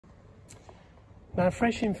Now,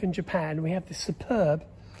 fresh in from Japan, we have this superb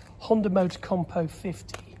Honda Motocompo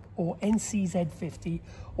 50, or NCZ 50,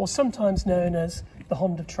 or sometimes known as the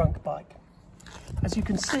Honda trunk bike. As you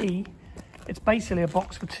can see, it's basically a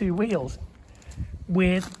box with two wheels,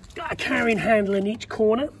 with a carrying handle in each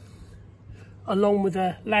corner, along with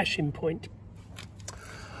a lashing point.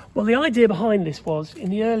 Well, the idea behind this was, in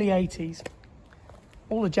the early 80s,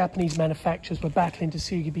 all the Japanese manufacturers were battling to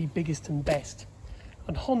see who could be biggest and best.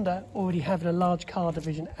 And Honda, already having a large car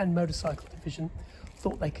division and motorcycle division,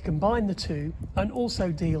 thought they could combine the two and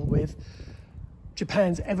also deal with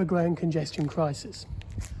Japan's ever-growing congestion crisis.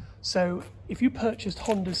 So if you purchased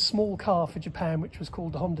Honda's small car for Japan, which was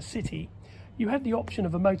called the Honda City, you had the option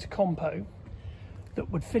of a Motocompo that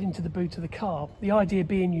would fit into the boot of the car. The idea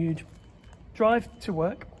being you'd drive to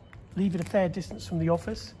work, leave it a fair distance from the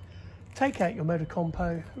office, take out your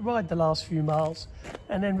Motocompo, ride the last few miles,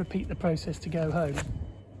 and then repeat the process to go home.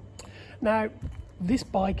 Now, this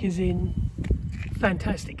bike is in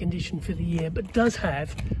fantastic condition for the year, but does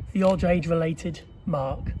have the odd age-related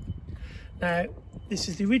mark. Now, this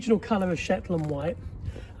is the original colour of Shetland white,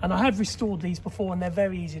 and I have restored these before, and they're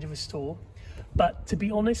very easy to restore. But to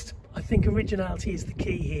be honest, I think originality is the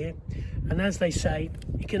key here, and as they say,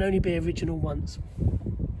 it can only be original once.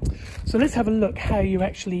 So let's have a look how you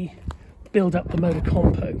actually build up the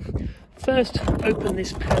Motocompo. First, open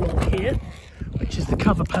this panel here, which is the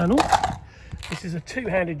cover panel. This is a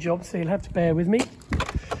two-handed job, so you'll have to bear with me.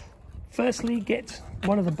 Firstly, get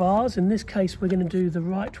one of the bars. In this case, we're going to do the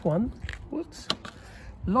right one. Whoops.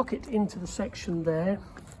 Lock it into the section there,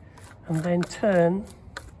 and then turn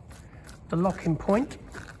the locking point.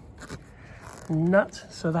 Nut,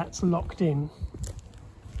 so that's locked in.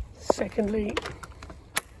 Secondly,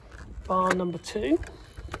 bar number 2.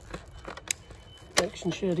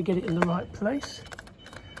 Making sure to get it in the right place,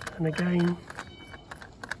 and again,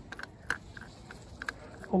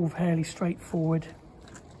 all fairly straightforward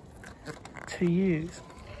to use.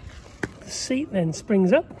 The seat then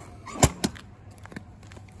springs up,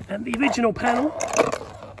 and the original panel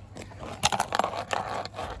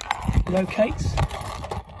locates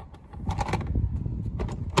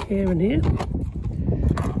here and here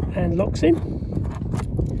and locks in.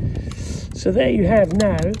 So there you have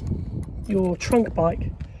now your trunk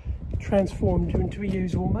bike transformed into a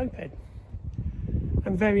reusable moped,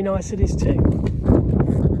 and very nice it is too.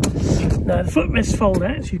 Now the footrests fold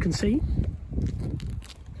out, as you can see,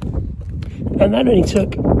 and that only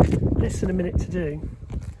took less than a minute to do.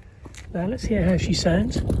 Now let's hear how she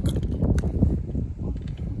sounds.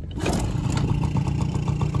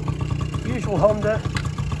 Usual Honda,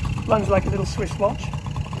 runs like a little Swiss watch,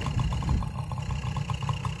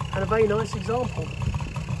 and a very nice example.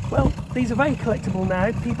 Well, these are very collectible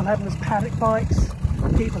now. People have them as paddock bikes,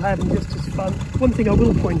 people have them just as fun. One thing I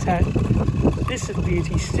will point out, this little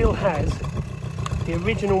beauty still has the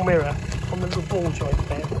original mirror on the little ball joint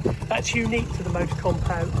there. That's unique to the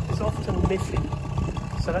Motocompo, it's often missing,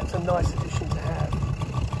 so that's a nice addition to have.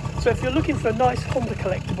 So if you're looking for a nice Honda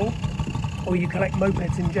collectible, or you collect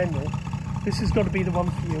mopeds in general, this has got to be the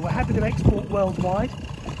one for you. We're happy to export worldwide,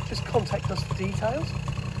 just contact us for details.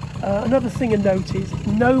 Another thing to note is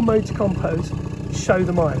no Motocompos show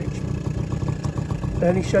the mileage. They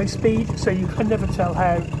only show speed, so you can never tell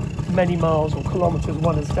how many miles or kilometres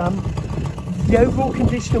one has done. The overall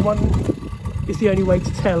condition of one is the only way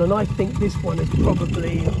to tell, and I think this one is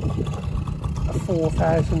probably a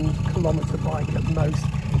 4,000 kilometre bike at most.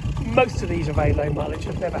 Most of these are very low mileage.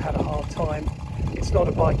 I've never had a hard time. It's not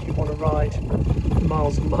a bike you want to ride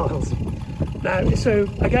miles and miles. Now, so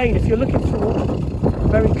again, if you're looking for a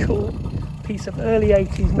very cool piece of early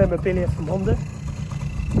 80s memorabilia from Honda,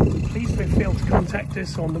 please feel free to contact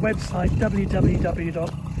us on the website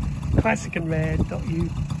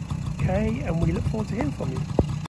www.classicandrare.uk, and we look forward to hearing from you.